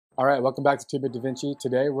All right, welcome back to 2-Bit DaVinci.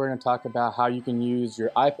 Today we're going to talk about how you can use your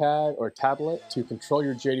iPad or tablet to control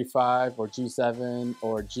your G85 or G7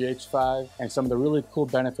 or G85 and some of the really cool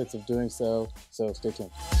benefits of doing so, so stay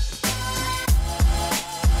tuned.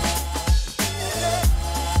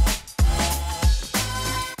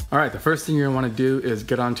 All right, the first thing you're gonna wanna do is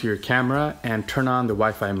get onto your camera and turn on the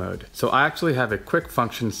Wi-Fi mode. So I actually have a quick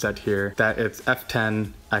function set here that it's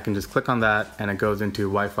F10. I can just click on that and it goes into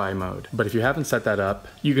Wi-Fi mode. But if you haven't set that up,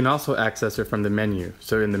 you can also access it from the menu.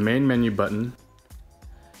 So in the main menu button,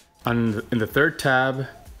 in the third tab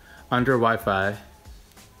under Wi-Fi,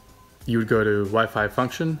 you would go to Wi-Fi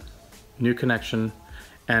function, new connection,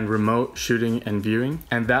 and remote shooting and viewing,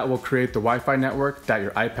 and that will create the Wi-Fi network that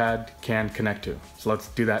your iPad can connect to. So let's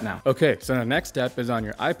do that now. Okay, so the next step is on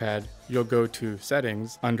your iPad, you'll go to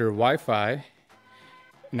settings under Wi-Fi.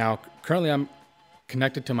 Now, currently I'm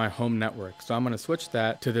connected to my home network, so I'm gonna switch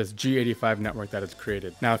that to this G85 network that is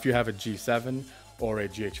created. Now, if you have a G7 or a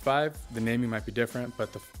G85, the naming might be different,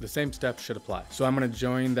 but the same steps should apply. So I'm gonna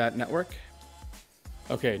join that network.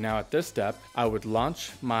 Okay, now at this step, I would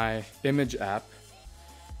launch my image app,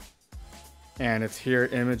 and it's here,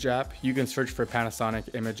 image app. You can search for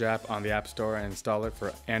Panasonic image app on the App Store and install it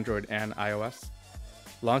for Android and iOS.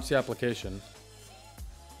 Launch the application.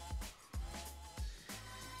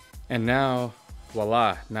 And now,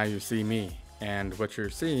 voila, now you see me. And what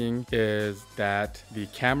you're seeing is that the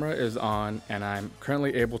camera is on and I'm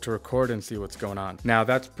currently able to record and see what's going on. Now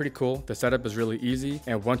that's pretty cool. The setup is really easy.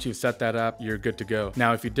 And once you set that up, you're good to go.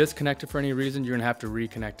 Now, if you disconnect it for any reason, you're gonna have to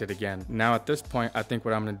reconnect it again. Now at this point, I think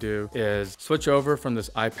what I'm gonna do is switch over from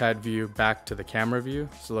this iPad view back to the camera view.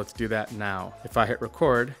 So let's do that now. If I hit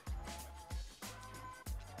record,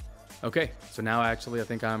 okay, so now actually I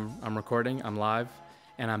think I'm recording, I'm live.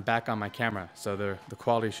 And I'm back on my camera, so the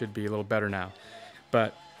quality should be a little better now.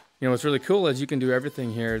 But you know what's really cool is you can do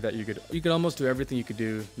everything here that you could almost do everything you could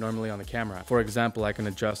do normally on the camera. For example, I can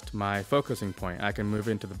adjust my focusing point. I can move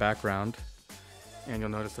into the background, and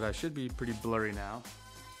you'll notice that I should be pretty blurry now.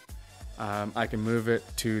 I can move it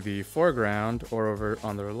to the foreground or over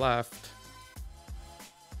on the left,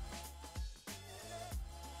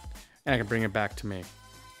 and I can bring it back to me.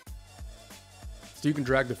 So you can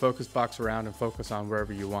drag the focus box around and focus on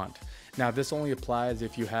wherever you want. Now this only applies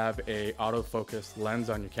if you have a autofocus lens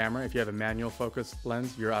on your camera. If you have a manual focus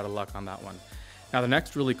lens, you're out of luck on that one. Now the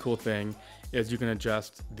next really cool thing is you can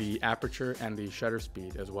adjust the aperture and the shutter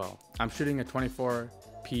speed as well. I'm shooting a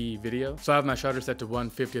 24p video, so I have my shutter set to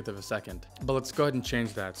 1/50th of a second. But let's go ahead and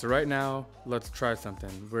change that. So right now, let's try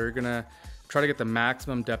something. We're gonna try to get the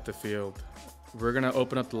maximum depth of field. We're gonna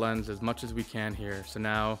open up the lens as much as we can here. So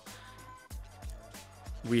now,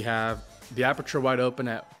 we have the aperture wide open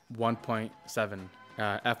at 1.7,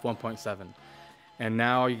 f1.7. And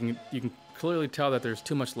now you can clearly tell that there's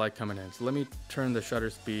too much light coming in. So let me turn the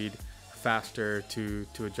shutter speed faster to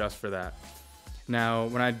adjust for that. Now,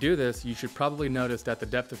 when I do this, you should probably notice that the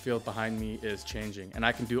depth of field behind me is changing. And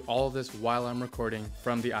I can do all of this while I'm recording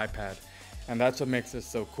from the iPad. And that's what makes this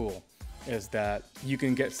so cool, is that you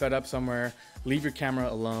can get set up somewhere, leave your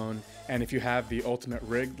camera alone, and if you have the ultimate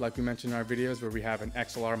rig, like we mentioned in our videos where we have an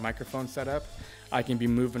XLR microphone set up, I can be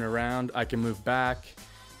moving around, I can move back,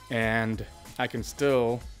 and I can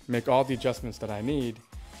still make all the adjustments that I need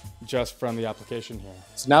just from the application here.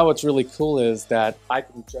 So now what's really cool is that I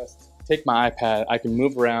can just take my iPad, I can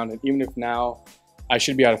move around, and even if now I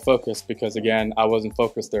should be out of focus because again, I wasn't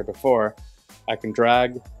focused there before, I can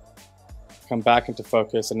drag, come back into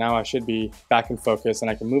focus, and now I should be back in focus,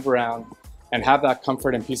 and I can move around and have that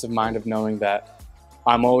comfort and peace of mind of knowing that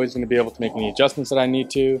I'm always going to be able to make any adjustments that I need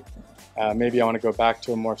to. Maybe I want to go back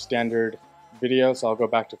to a more standard video, so I'll go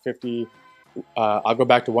back to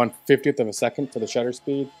 1/50th of a second for the shutter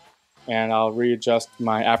speed, and I'll readjust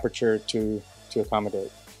my aperture to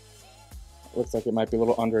accommodate. Looks like it might be a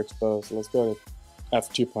little underexposed, so let's go to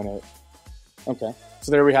f2.8. Okay,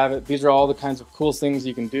 so there we have it. These are all the kinds of cool things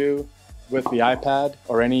you can do with the iPad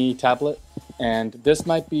or any tablet, and this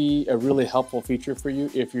might be a really helpful feature for you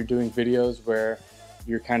if you're doing videos where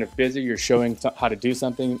you're kind of busy, you're showing how to do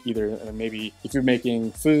something, either maybe if you're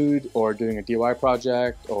making food or doing a DIY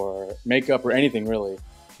project or makeup or anything really.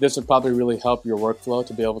 This would probably really help your workflow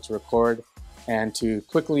to be able to record and to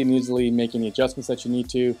quickly and easily make any adjustments that you need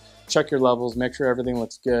to, check your levels, make sure everything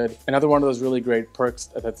looks good. Another one of those really great perks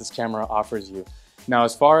that this camera offers you. Now,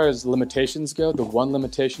 as far as limitations go, the one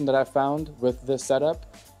limitation that I found with this setup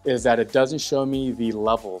is that it doesn't show me the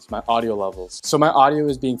levels, my audio levels. So my audio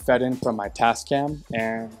is being fed in from my Tascam,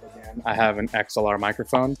 and again, I have an XLR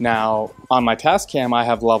microphone. Now, on my Tascam, I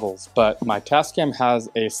have levels, but my Tascam has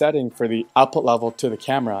a setting for the output level to the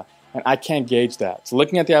camera, and I can't gauge that. So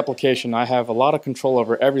looking at the application, I have a lot of control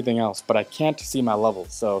over everything else, but I can't see my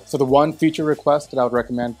levels. So the one feature request that I would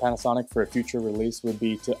recommend Panasonic for a future release would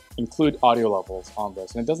be to include audio levels on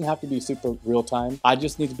this. And it doesn't have to be super real time. I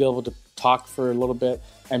just need to be able to talk for a little bit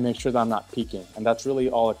and make sure that I'm not peaking. And that's really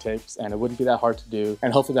all it takes, and it wouldn't be that hard to do,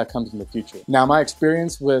 and hopefully that comes in the future. Now, my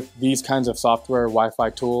experience with these kinds of software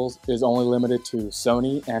Wi-Fi tools is only limited to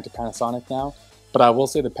Sony and to Panasonic now, but I will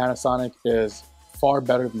say the Panasonic is far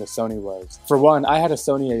better than the Sony was. For one, I had a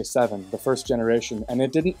Sony A7, the first generation, and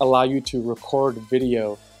it didn't allow you to record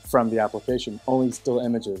video from the application, only still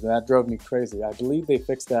images, and that drove me crazy. I believe they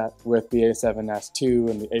fixed that with the A7S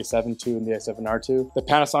II and the A7 II and the A7R II. The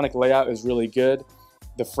Panasonic layout is really good.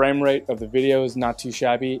 The frame rate of the video is not too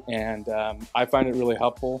shabby, and I find it really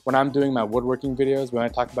helpful. When I'm doing my woodworking videos, when I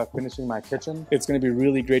talk about finishing my kitchen, it's gonna be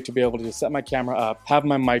really great to be able to just set my camera up, have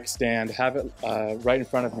my mic stand, have it right in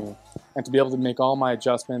front of me, and to be able to make all my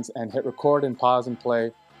adjustments and hit record and pause and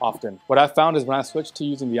play often. What I found is when I switched to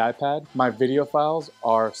using the iPad, my video files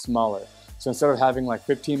are smaller. So instead of having like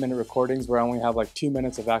 15-minute recordings where I only have like 2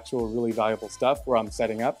 minutes of actual really valuable stuff where I'm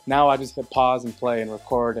setting up, now I just hit pause and play and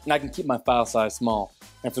record, and I can keep my file size small.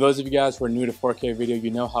 And for those of you guys who are new to 4K video, you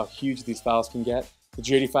know how huge these files can get. The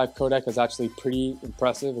G85 codec is actually pretty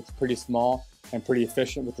impressive. It's pretty small and pretty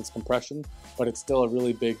efficient with its compression, but it's still a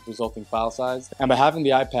really big resulting file size. And by having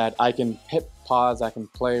the iPad, I can hit pause, I can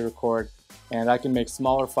play, record, and I can make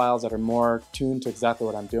smaller files that are more tuned to exactly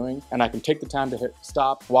what I'm doing. And I can take the time to hit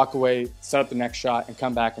stop, walk away, set up the next shot, and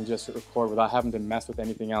come back and just hit record without having to mess with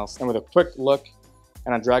anything else. And with a quick look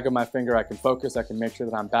and a drag of my finger, I can focus, I can make sure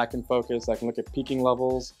that I'm back in focus, I can look at peaking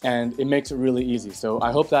levels, and it makes it really easy. So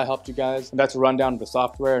I hope that helped you guys. And that's a rundown of the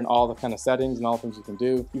software and all the kind of settings and all the things you can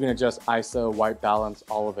do. You can adjust ISO, white balance,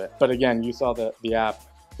 all of it. But again, you saw the app.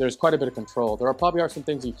 There's quite a bit of control. There probably are some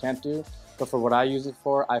things you can't do, but for what I use it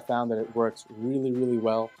for, I found that it works really, really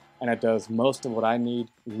well, and it does most of what I need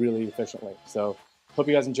really efficiently. So hope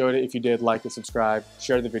you guys enjoyed it. If you did, like and subscribe,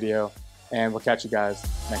 share the video, and we'll catch you guys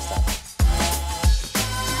next time.